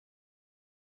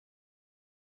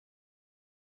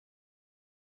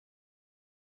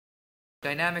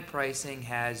Dynamic pricing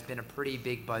has been a pretty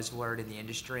big buzzword in the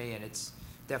industry, and it's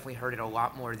definitely heard it a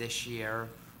lot more this year,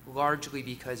 largely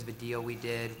because of a deal we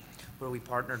did where we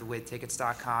partnered with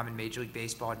Tickets.com and Major League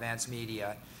Baseball Advanced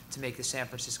Media to make the San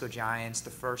Francisco Giants the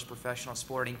first professional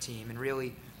sporting team and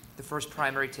really the first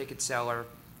primary ticket seller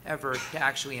ever to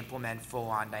actually implement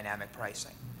full-on dynamic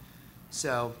pricing.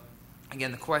 So,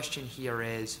 again, the question here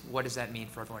is, what does that mean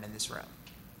for everyone in this room?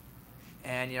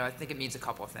 And, I think it means a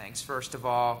couple of things. First of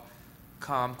all,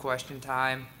 come question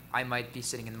time, I might be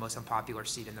sitting in the most unpopular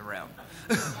seat in the room.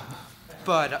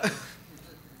 But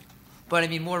I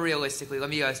mean, more realistically, let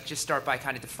me just start by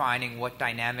kind of defining what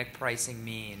dynamic pricing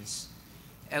means,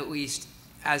 at least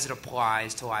as it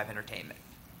applies to live entertainment.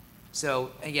 So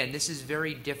again, this is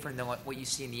very different than what you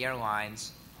see in the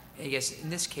airlines. I guess in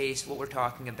this case, what we're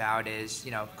talking about is,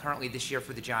 currently this year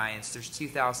for the Giants, there's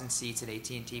 2,000 seats at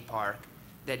AT&T Park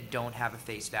that don't have a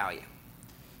face value.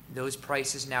 Those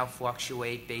prices now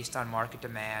fluctuate based on market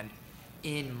demand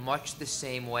in much the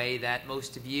same way that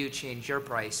most of you change your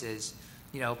prices,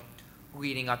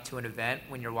 leading up to an event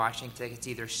when you're watching tickets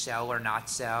either sell or not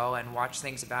sell, and watch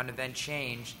things about an event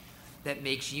change that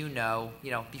makes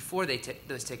before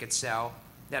those tickets sell,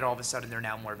 that all of a sudden they're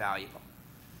now more valuable.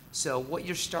 So what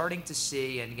you're starting to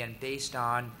see, and again, based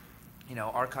on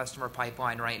our customer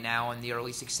pipeline right now and the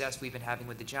early success we've been having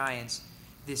with the Giants,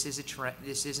 this is a trend.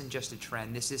 This isn't just a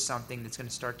trend. This is something that's going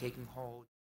to start taking hold.